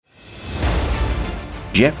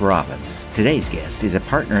Jeff Robbins, today's guest, is a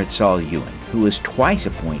partner at Saul Ewing, who was twice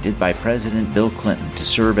appointed by President Bill Clinton to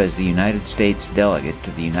serve as the United States delegate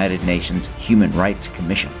to the United Nations Human Rights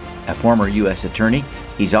Commission. A former U.S. attorney,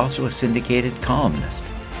 he's also a syndicated columnist.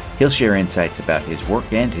 He'll share insights about his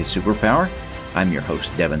work and his superpower. I'm your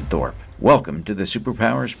host, Devin Thorpe. Welcome to the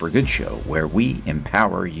Superpowers for Good show, where we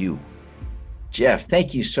empower you. Jeff,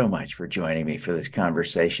 thank you so much for joining me for this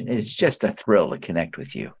conversation. It's just a thrill to connect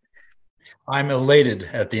with you. I'm elated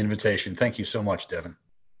at the invitation. Thank you so much, Devin.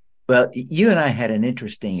 Well, you and I had an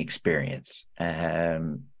interesting experience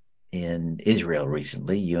in Israel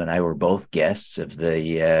recently. You and I were both guests of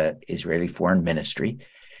the Israeli Foreign Ministry.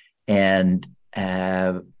 And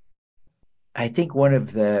I think one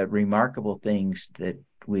of the remarkable things that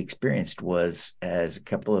we experienced was, as a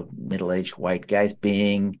couple of middle-aged white guys,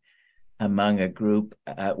 being among a group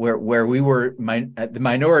where we were the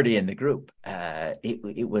minority in the group.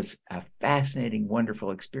 It was a fascinating,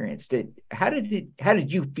 wonderful experience. How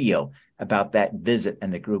did you feel about that visit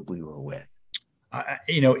and the group we were with?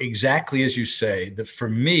 Exactly as you say. That for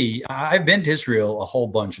me, I've been to Israel a whole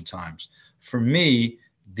bunch of times. For me,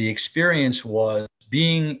 the experience was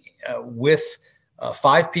being with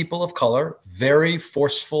 5 people of color, very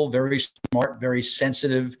forceful, very smart, very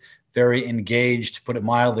sensitive, very engaged, to put it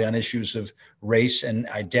mildly, on issues of race and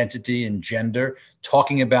identity and gender,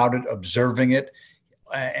 talking about it, observing it,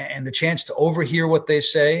 and the chance to overhear what they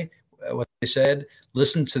said,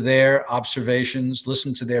 listen to their observations,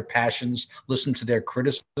 listen to their passions, listen to their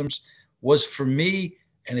criticisms, was for me,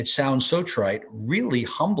 and it sounds so trite, really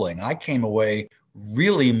humbling. I came away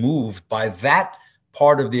really moved by that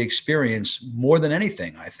part of the experience more than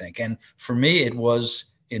anything, I think. And for me, it was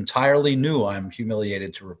entirely new, I'm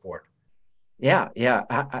humiliated to report. Yeah.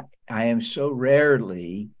 I am so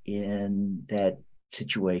rarely in that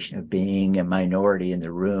situation of being a minority in the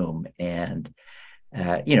room. And,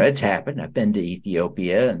 it's happened. I've been to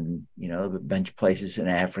Ethiopia and, a bunch of places in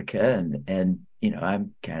Africa. And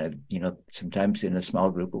I'm kind of, sometimes in a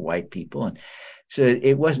small group of white people. And so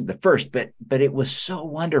it wasn't the first, but it was so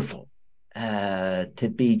wonderful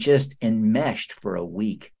to be just enmeshed for a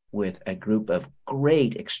week with a group of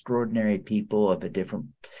great, extraordinary people of a different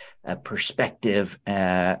perspective.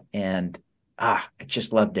 And I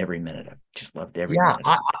just loved every minute of it. Just loved every minute.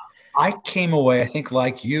 I came away, I think,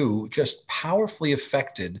 like you, just powerfully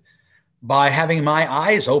affected by having my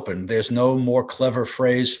eyes opened. There's no more clever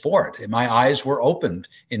phrase for it. My eyes were opened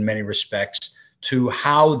in many respects to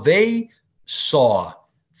how they saw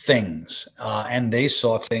things. And they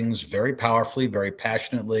saw things very powerfully, very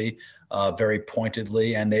passionately, very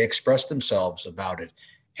pointedly, and they expressed themselves about it.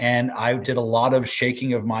 And I did a lot of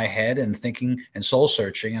shaking of my head and thinking and soul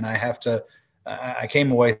searching. And I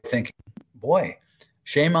came away thinking, boy,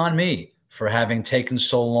 shame on me for having taken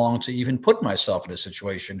so long to even put myself in a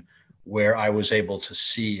situation where I was able to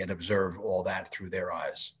see and observe all that through their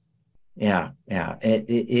eyes. Yeah.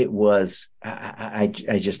 It was, I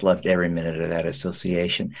just loved every minute of that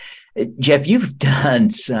association. Jeff, you've done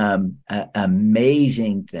some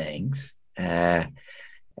amazing things.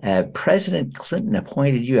 President Clinton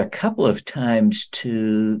appointed you a couple of times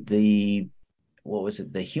to the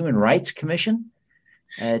Human Rights Commission?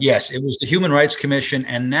 Yes, it was the Human Rights Commission.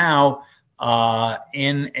 And now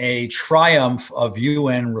in a triumph of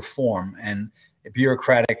UN reform and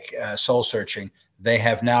bureaucratic soul searching, they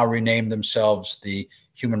have now renamed themselves the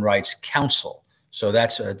Human Rights Council. So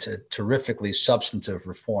that's a terrifically substantive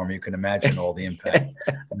reform. You can imagine all the impact.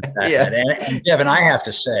 And Devin, I have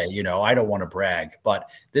to say, I don't want to brag, but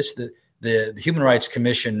the Human Rights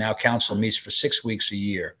Commission, now council, meets for 6 weeks a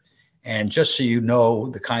year. And just so you know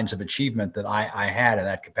the kinds of achievement that I had in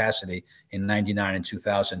that capacity in 99 and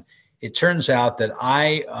 2000, it turns out that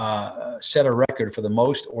I set a record for the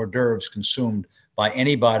most hors d'oeuvres consumed by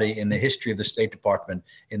anybody in the history of the State Department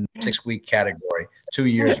in the 6-week category, 2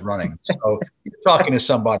 years running. So you're talking to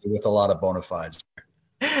somebody with a lot of bona fides.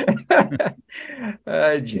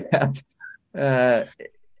 Jeff,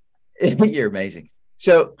 you're amazing.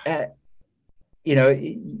 So,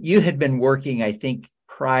 you had been working, I think,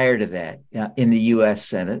 prior to that in the U.S.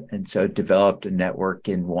 Senate, and so developed a network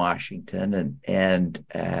in Washington.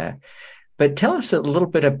 But tell us a little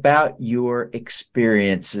bit about your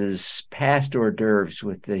experiences, past hors d'oeuvres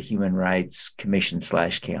with the Human Rights Commission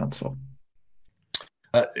 / Council.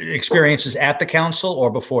 Experiences at the council or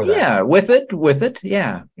before that? Yeah, with it.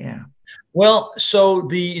 Yeah. Well, so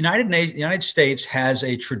the United States has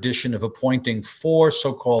a tradition of appointing 4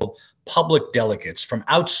 so-called public delegates from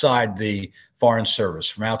outside the Foreign Service,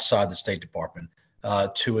 from outside the State Department,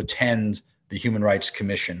 to attend the Human Rights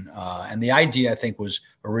Commission. And the idea, I think, was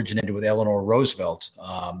originated with Eleanor Roosevelt,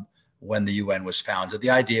 when the UN was founded. The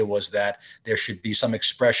idea was that there should be some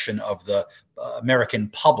expression of the American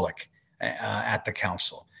public at the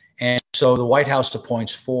council. And so the White House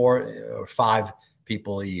appoints 4 or 5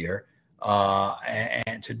 people a year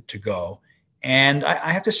and to go. And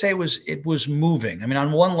I have to say it was moving. I mean,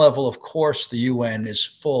 on one level, of course, the UN is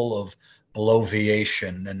full of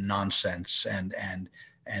bloviation and nonsense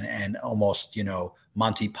and almost,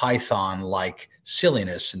 Monty Python-like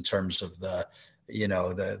silliness in terms of the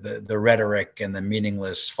rhetoric and the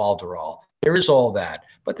meaningless folderol. There is all that,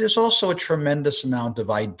 but there's also a tremendous amount of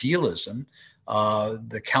idealism.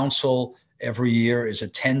 The council every year is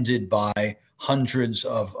attended by hundreds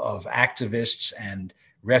of activists and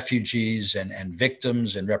refugees and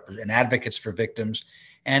victims and advocates for victims.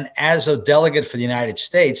 And as a delegate for the United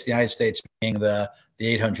States being the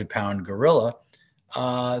 800-pound gorilla,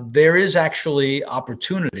 there is actually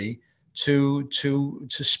opportunity to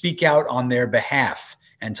speak out on their behalf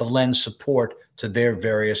and to lend support to their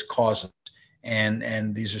various causes.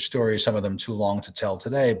 And these are stories, some of them too long to tell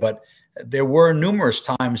today, but there were numerous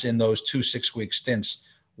times in those 2 6-week stints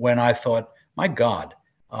when I thought, my God,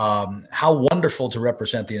 how wonderful to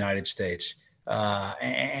represent the United States.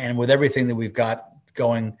 And with everything that we've got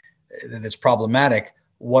going that's problematic,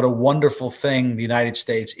 what a wonderful thing the United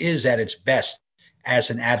States is at its best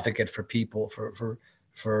as an advocate for people,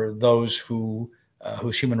 for those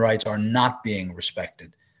whose human rights are not being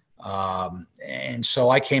respected. And so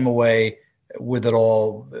I came away with it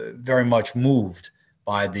all very much moved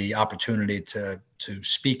by the opportunity to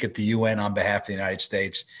speak at the UN on behalf of the United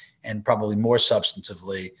States, and probably more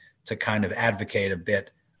substantively to kind of advocate a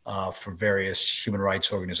bit for various human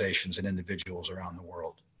rights organizations and individuals around the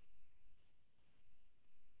world.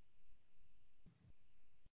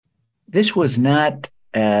 This was not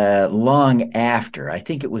long after. I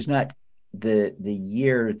think it was not the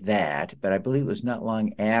year that, but I believe it was not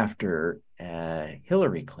long after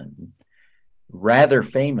Hillary Clinton rather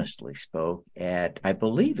famously spoke at, I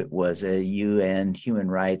believe it was a UN human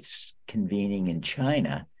rights convening in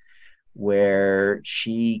China, where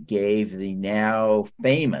she gave the now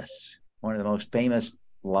famous, one of the most famous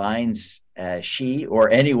lines she or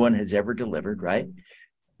anyone has ever delivered, right?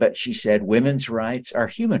 But she said, women's rights are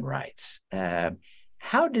human rights.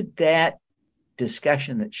 How did that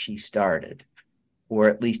discussion that she started, or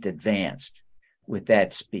at least advanced with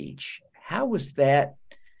that speech, how was that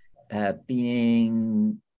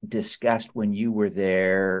being discussed when you were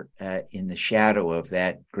there in the shadow of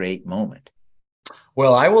that great moment?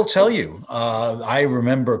 Well, I will tell you, I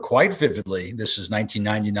remember quite vividly, this is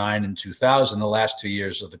 1999 and 2000, the last 2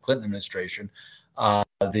 years of the Clinton administration,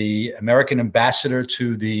 the American ambassador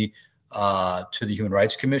to the Human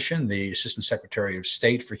Rights Commission, the Assistant Secretary of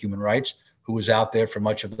State for Human Rights, who was out there for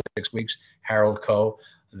much of the 6 weeks, Harold Koh,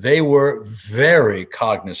 they were very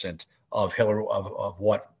cognizant of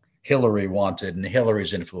what Hillary wanted and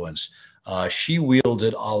Hillary's influence. She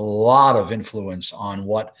wielded a lot of influence on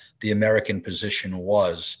what the American position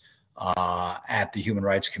was at the Human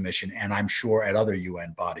Rights Commission, and I'm sure at other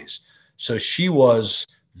UN bodies. So she was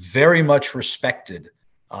very much respected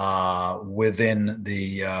within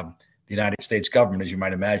the United States government, as you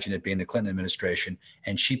might imagine, it being the Clinton administration,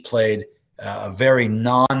 and she played a very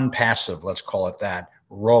non-passive, let's call it that,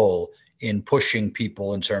 role in pushing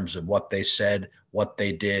people in terms of what they said, what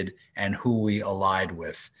they did, and who we allied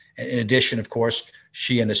with. In addition, of course,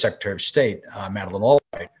 she and the Secretary of State, Madeleine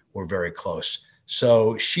Albright, were very close.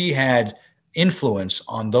 So she had influence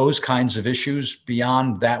on those kinds of issues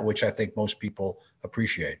beyond that which I think most people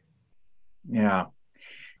appreciate. Yeah.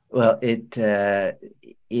 Well, it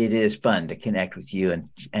is fun to connect with you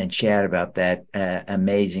and chat about that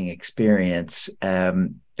amazing experience.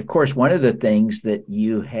 Of course, one of the things that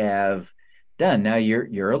you have done now,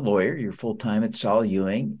 you're a lawyer, you're full time at Saul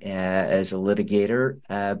Ewing as a litigator,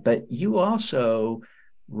 but you also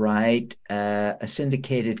write a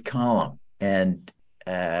syndicated column, and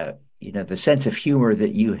the sense of humor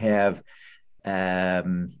that you have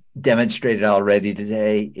demonstrated already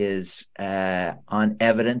today is on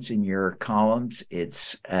evidence in your columns.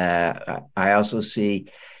 It's I also see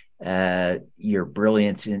your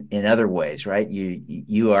brilliance in other ways, right?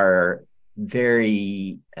 You are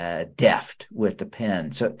very deft with the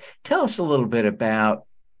pen. So tell us a little bit about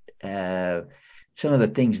some of the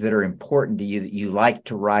things that are important to you that you like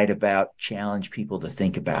to write about, challenge people to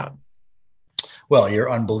think about. Well,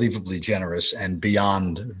 you're unbelievably generous and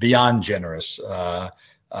beyond generous.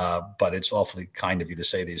 But it's awfully kind of you to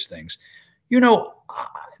say these things.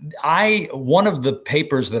 One of the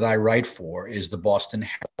papers that I write for is the Boston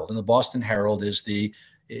Herald, and the Boston Herald is the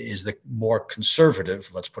more conservative,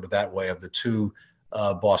 let's put it that way, of the two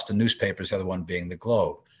Boston newspapers, the other one being the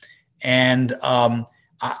Globe. And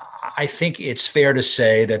I think it's fair to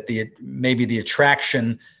say that maybe the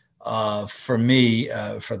attraction for me,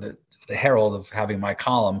 for the Herald, of having my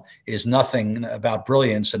column is nothing about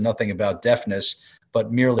brilliance and nothing about deafness,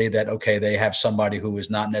 but merely that, okay, they have somebody who is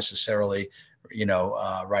not necessarily,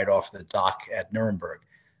 right off the dock at Nuremberg.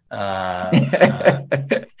 And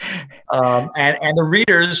the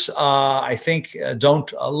readers, I think,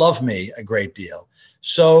 don't love me a great deal.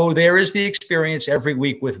 So there is the experience every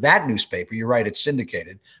week with that newspaper. You're right, it's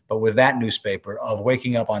syndicated, but with that newspaper of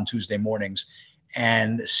waking up on Tuesday mornings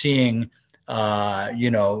and seeing,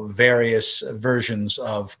 various versions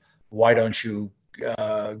of why don't you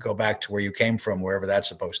go back to where you came from, wherever that's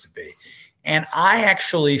supposed to be. And I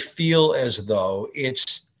actually feel as though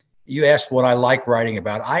you asked what I like writing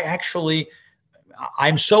about.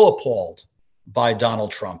 I'm so appalled by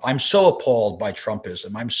Donald Trump. I'm so appalled by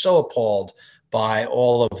Trumpism. I'm so appalled by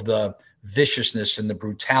all of the viciousness and the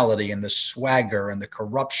brutality and the swagger and the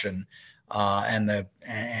corruption and the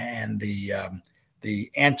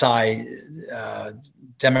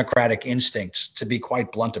anti-democratic instincts, to be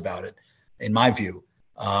quite blunt about it, in my view,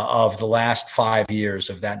 of the last 5 years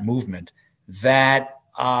of that movement, that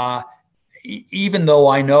even though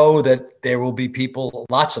I know that there will be people,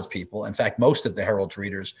 lots of people, in fact, most of the Herald's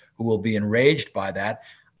readers, who will be enraged by that,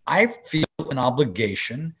 I feel an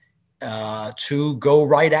obligation to go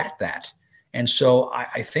right at that. And so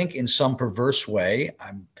I think in some perverse way,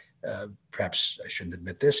 perhaps I shouldn't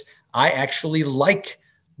admit this, I actually like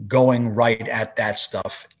going right at that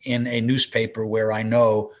stuff in a newspaper where I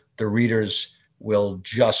know the readers will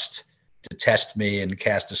just detest me and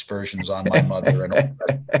cast aspersions on my mother and all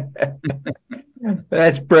that.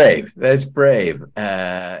 That's brave. That's brave.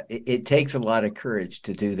 It takes a lot of courage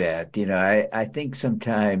to do that. I think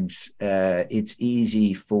sometimes it's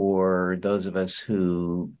easy for those of us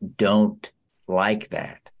who don't like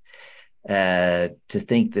that to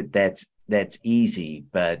think that that's easy,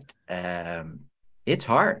 but it's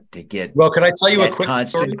hard to get. Well, can I tell you a quick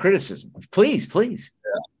constant story? Criticism? Please.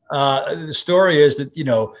 The story is that,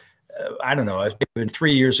 I don't know, it's been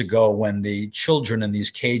 3 years ago when the children in these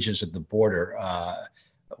cages at the border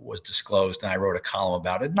was disclosed, and I wrote a column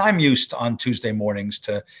about it. And I'm used on Tuesday mornings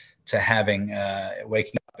to having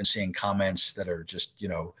waking up and seeing comments that are just,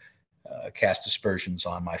 cast aspersions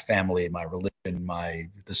on my family, my religion,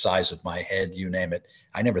 the size of my head, you name it.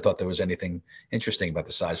 I never thought there was anything interesting about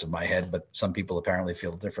the size of my head, but some people apparently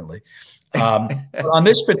feel differently. But on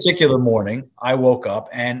this particular morning, I woke up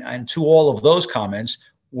and to all of those comments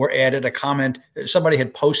were added a comment. Somebody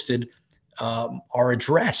had posted our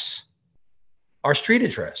address, our street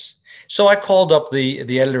address. So I called up the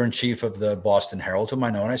editor-in-chief of the Boston Herald, whom I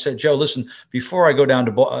know, and I said, Joe, listen, before I go down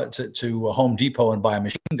to Home Depot and buy a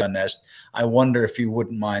machine gun nest, I wonder if you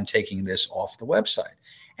wouldn't mind taking this off the website.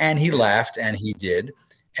 And he laughed, and he did.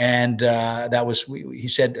 And he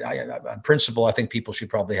said, on principle, I think people should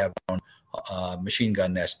probably have their own machine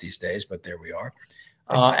gun nest these days, but there we are.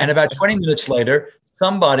 And about 20 minutes later,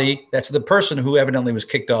 somebody, that's the person who evidently was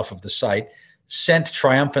kicked off of the site, sent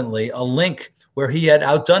triumphantly a link where he had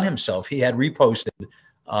outdone himself. He had reposted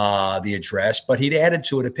the address, but he'd added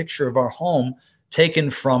to it a picture of our home taken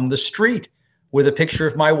from the street with a picture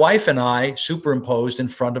of my wife and I superimposed in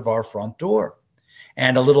front of our front door.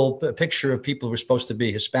 And a picture of people who were supposed to be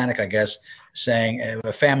Hispanic, I guess, saying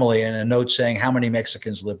a family, and a note saying, how many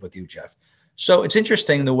Mexicans live with you, Jeff? So it's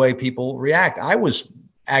interesting the way people react. I was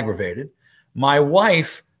aggravated. My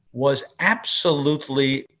wife was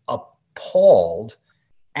absolutely appalled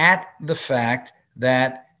at the fact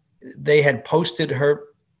that they had posted her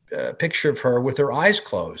picture of her with her eyes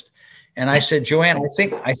closed. And I said, Joanne, I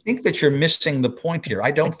think that you're missing the point here.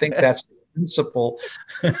 I don't think that's the principal.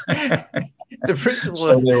 The principal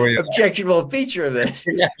objectionable feature of this.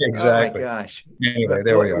 Yeah, exactly. Oh my gosh. Anyway,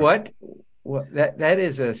 there we are. What that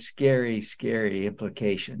is a scary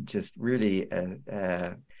implication. Just really,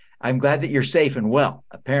 I'm glad that you're safe and well,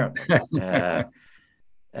 apparently.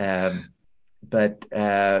 But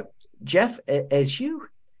Jeff, as you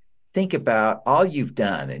think about all you've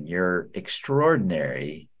done in your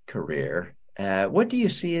extraordinary career, what do you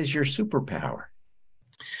see as your superpower?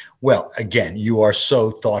 Well, again, you are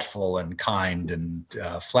so thoughtful and kind and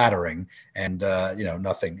flattering, and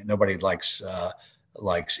nobody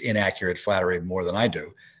likes inaccurate flattery more than I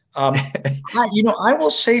do. I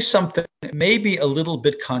will say something maybe a little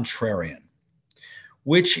bit contrarian,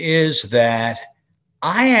 which is that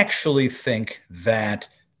I actually think that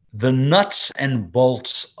the nuts and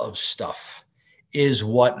bolts of stuff is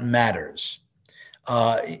what matters.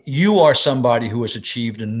 You are somebody who has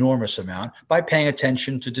achieved enormous amount by paying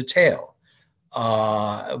attention to detail,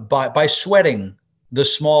 by sweating the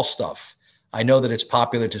small stuff. I know that it's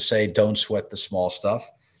popular to say, don't sweat the small stuff.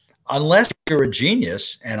 Unless you're a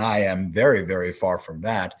genius, and I am very, very far from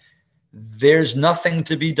that, there's nothing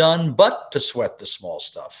to be done but to sweat the small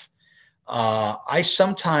stuff. I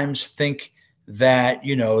sometimes think that,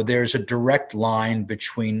 there's a direct line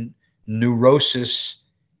between neurosis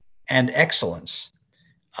and excellence.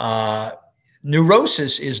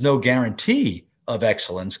 Neurosis is no guarantee of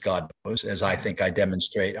excellence, God knows, as I think I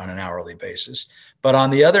demonstrate on an hourly basis. But on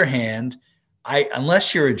the other hand,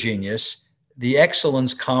 unless you're a genius, the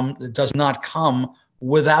excellence does not come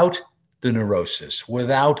without the neurosis,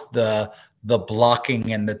 without the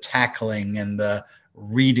blocking and the tackling and the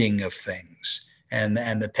reading of things and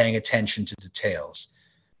the paying attention to details.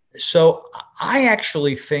 So I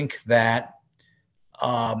actually think that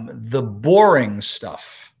the boring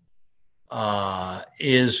stuff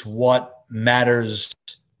is what matters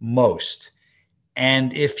most.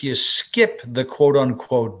 And if you skip the quote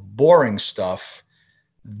unquote boring stuff,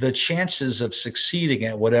 the chances of succeeding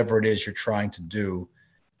at whatever it is you're trying to do,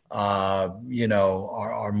 are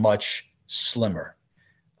much slimmer.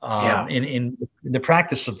 In the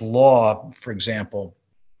practice of law, for example,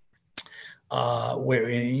 where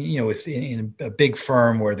in a big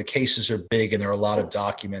firm where the cases are big and there are a lot of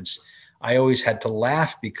documents, I always had to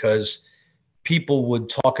laugh because people would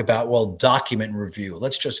talk about, well, document review.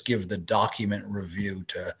 Let's just give the document review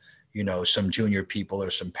to, some junior people or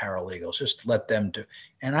some paralegals. Just let them do.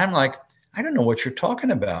 And I'm like, I don't know what you're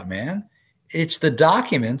talking about, man. It's the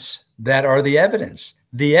documents that are the evidence.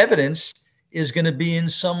 The evidence is going to be in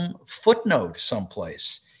some footnote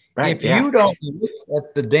someplace. Right, if you don't look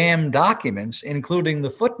at the damn documents, including the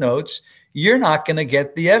footnotes, you're not going to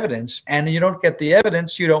get the evidence. And you don't get the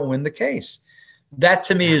evidence, you don't win the case. That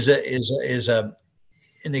to me is an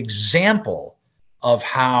example of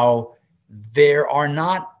how there are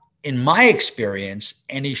not, in my experience,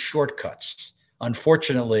 any shortcuts.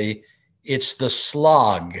 Unfortunately, it's the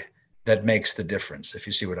slog that makes the difference, if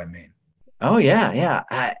you see what I mean. Oh yeah.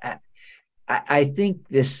 I think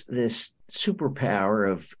this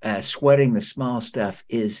superpower of sweating the small stuff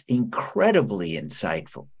is incredibly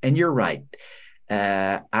insightful. And you're right.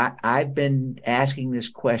 I've been asking this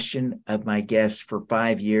question of my guests for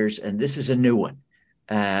 5 years, and this is a new one.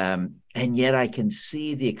 And yet I can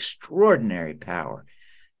see the extraordinary power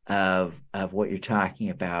of what you're talking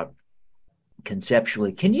about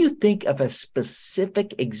conceptually. Can you think of a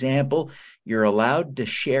specific example you're allowed to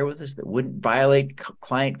share with us that wouldn't violate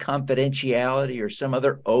client confidentiality or some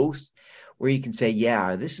other oath, where you can say,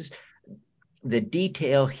 yeah, this is the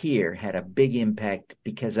detail here had a big impact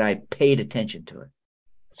because I paid attention to it?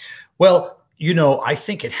 Well, I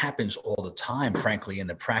think it happens all the time, frankly, in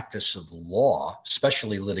the practice of law,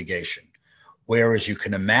 especially litigation, where, as you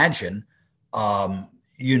can imagine,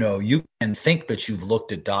 you can think that you've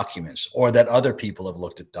looked at documents or that other people have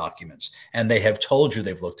looked at documents and they have told you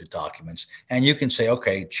they've looked at documents. And you can say,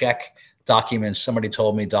 okay, check documents. Somebody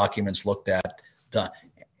told me documents looked at.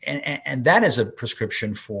 And that is a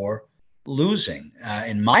prescription for losing.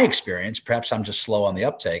 In my experience, perhaps I'm just slow on the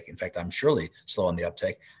uptake. In fact, I'm surely slow on the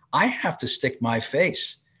uptake. I have to stick my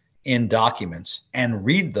face in documents and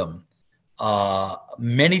read them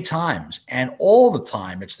many times. And all the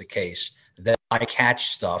time it's the case that I catch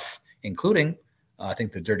stuff, including, I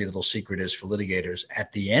think the dirty little secret is for litigators,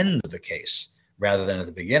 at the end of the case rather than at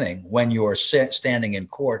the beginning, when you're standing in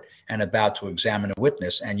court and about to examine a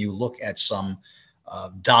witness and you look at some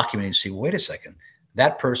document and see, wait a second,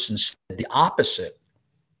 that person said the opposite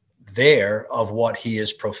there of what he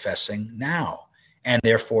is professing now. And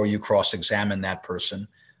therefore you cross-examine that person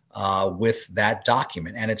with that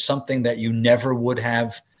document. And it's something that you never would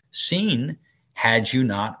have seen had you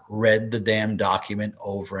not read the damn document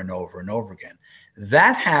over and over and over again.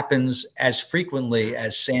 That happens as frequently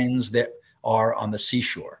as sands that are on the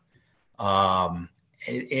seashore.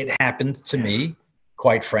 It happened to me,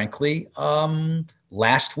 quite frankly,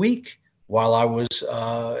 last week while I was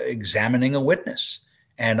examining a witness.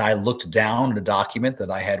 And I looked down the document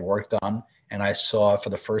that I had worked on, and I saw for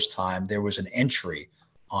the first time there was an entry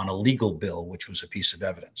on a legal bill, which was a piece of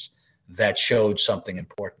evidence that showed something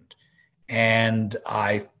important. And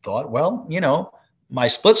I thought, well, my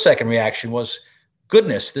split-second reaction was,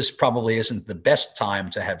 goodness, this probably isn't the best time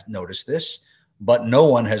to have noticed this, but no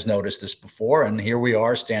one has noticed this before. And here we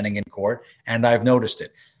are standing in court, and I've noticed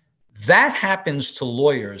it. That happens to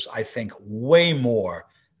lawyers, I think, way more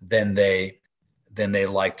than they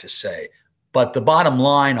like to say. But the bottom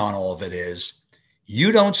line on all of it is,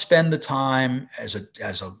 you don't spend the time as a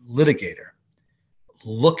litigator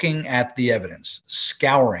looking at the evidence,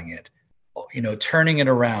 scouring it, turning it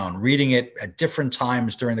around, reading it at different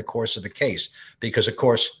times during the course of the case, because of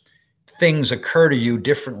course things occur to you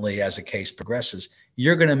differently as a case progresses.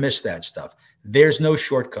 You're going to miss that stuff. There's no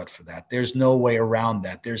shortcut for that. There's no way around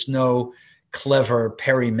that. There's no clever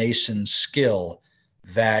Perry Mason skill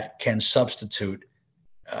that can substitute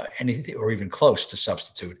anything, or even close to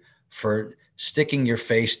substitute, for sticking your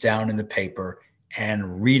face down in the paper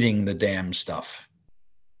and reading the damn stuff.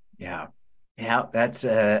 Yeah. Yeah, that's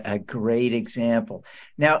a great example.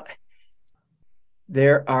 Now,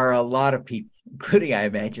 there are a lot of people, including, I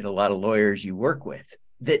imagine, a lot of lawyers you work with,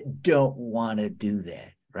 that don't want to do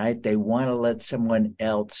that, right? They want to let someone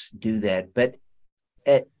else do that. But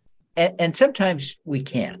and sometimes we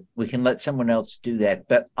can let someone else do that.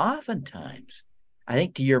 But oftentimes, I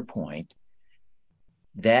think, to your point,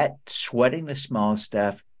 that sweating the small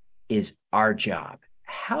stuff is our job.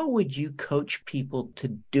 How would you coach people to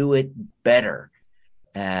do it better,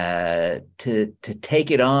 to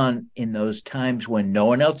take it on in those times when no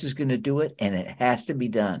one else is going to do it and it has to be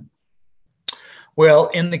done? Well,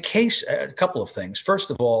 in the case, a couple of things.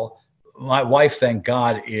 First of all, my wife, thank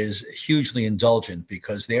God, is hugely indulgent,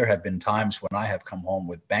 because there have been times when I have come home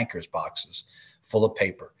with bankers' boxes full of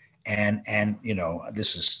paper. And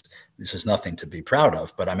this is nothing to be proud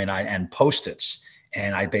of, but I mean, and Post-its.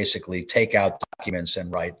 And I basically take out documents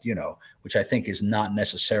and write, which I think is not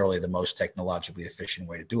necessarily the most technologically efficient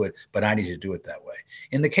way to do it, but I need to do it that way.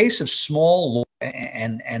 In the case of small law,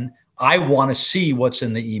 and I want to see what's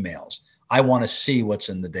in the emails. I want to see what's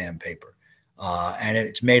in the damn paper. And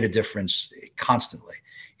it's made a difference constantly.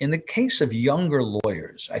 In the case of younger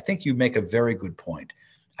lawyers, I think you make a very good point.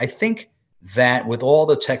 I think that with all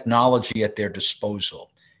the technology at their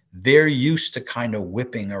disposal, they're used to kind of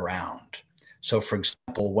whipping around. So, for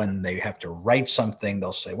example, when they have to write something,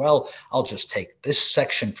 they'll say, well, I'll just take this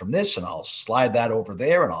section from this and I'll slide that over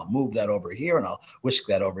there and I'll move that over here and I'll whisk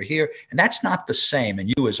that over here. And that's not the same.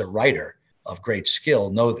 And you, as a writer of great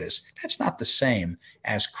skill, know this. That's not the same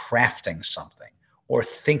as crafting something or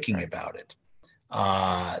thinking about it.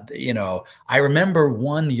 I remember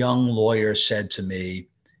one young lawyer said to me,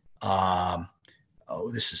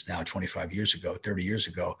 this is now 25 years ago, 30 years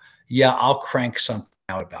ago. Yeah, I'll crank something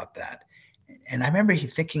out about that. And I remember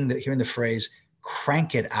hearing the phrase,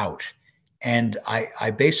 crank it out. And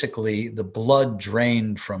I basically, the blood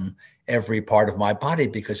drained from every part of my body,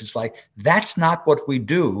 because it's like, that's not what we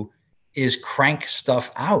do, is crank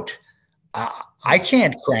stuff out. I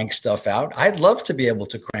can't crank stuff out. I'd love to be able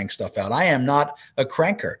to crank stuff out. I am not a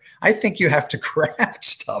cranker. I think you have to craft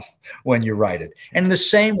stuff when you write it. And the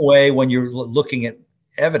same way, when you're looking at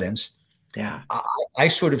evidence, I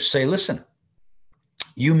sort of say, listen,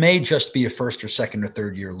 you may just be a first or second or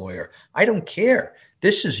third year lawyer. I don't care.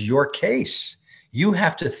 This is your case. You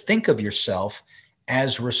have to think of yourself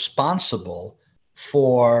as responsible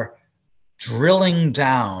for drilling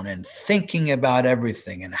down and thinking about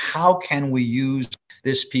everything, and how can we use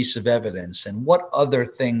this piece of evidence, and what other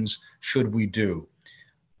things should we do?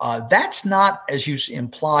 That's not, as you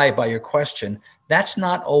imply by your question, that's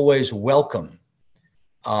not always welcome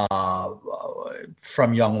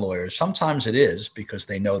from young lawyers. Sometimes it is, because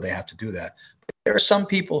they know they have to do that. But there are some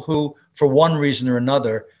people who, for one reason or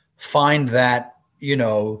another, find that,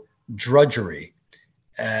 drudgery.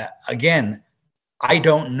 Again, I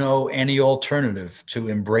don't know any alternative to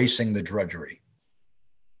embracing the drudgery.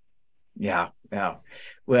 Yeah.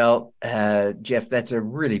 Well, Jeff, that's a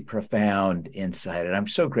really profound insight, and I'm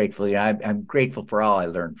so grateful. I'm grateful for all I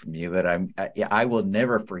learned from you, but I will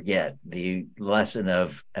never forget the lesson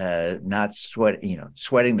of not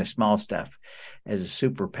sweating the small stuff as a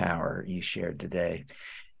superpower you shared today.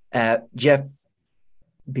 Jeff,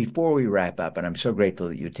 before we wrap up, and I'm so grateful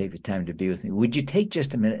that you would take the time to be with me, would you take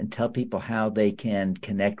just a minute and tell people how they can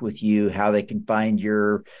connect with you, how they can find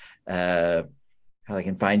at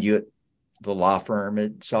the law firm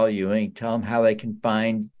at Saul Ewing? Tell them how they can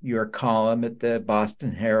find your column at the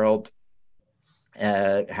Boston Herald,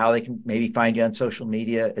 how they can maybe find you on social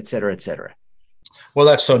media, et cetera, et cetera. Well,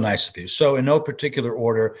 that's so nice of you. So in no particular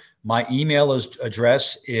order, my email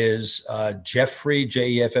address is Jeffrey,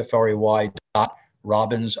 Jeffrey, Robbins,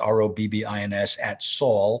 Robbins, at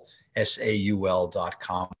Saul,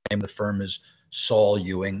 SAUL.com. The name of the firm is Saul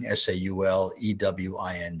Ewing,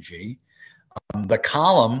 SAULEWING. The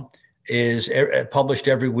column is published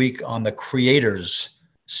every week on the Creators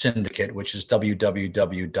Syndicate, which is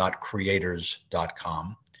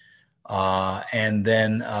www.creators.com. And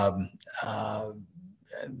then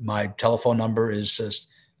my telephone number is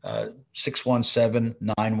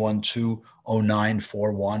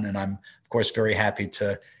 617-912-0941. And I'm, of course, very happy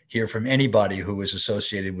to hear from anybody who is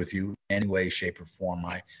associated with you in any way, shape, or form.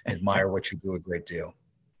 I admire what you do a great deal.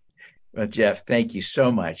 Well, Jeff, thank you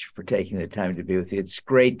so much for taking the time to be with you. It's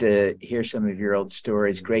great to hear some of your old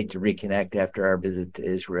stories. Great to reconnect after our visit to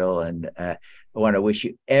Israel. And I want to wish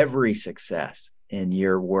you every success in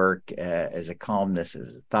your work as a columnist,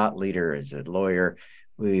 as a thought leader, as a lawyer.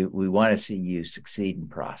 We want to see you succeed and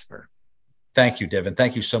prosper. Thank you, Devin.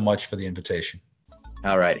 Thank you so much for the invitation.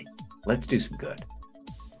 All righty. Let's do some good.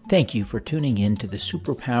 Thank you for tuning in to the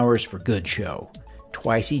Superpowers for Good show.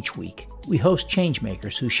 Twice each week, we host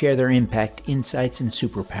changemakers who share their impact, insights, and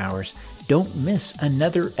superpowers. Don't miss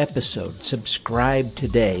another episode. Subscribe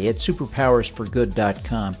today at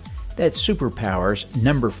superpowersforgood.com. That's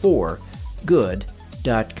superpowers, 4,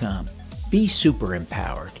 good.com. Be super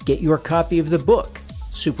empowered. Get your copy of the book,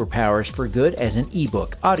 Superpowers for Good, as an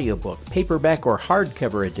ebook, audiobook, paperback, or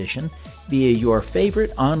hardcover edition via your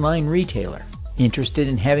favorite online retailer. Interested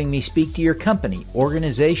in having me speak to your company,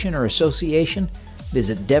 organization, or association?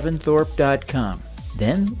 Visit devinthorpe.com.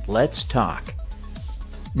 Then let's talk.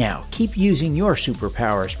 Now, keep using your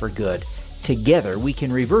superpowers for good. Together, we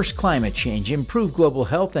can reverse climate change, improve global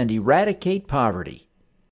health, and eradicate poverty.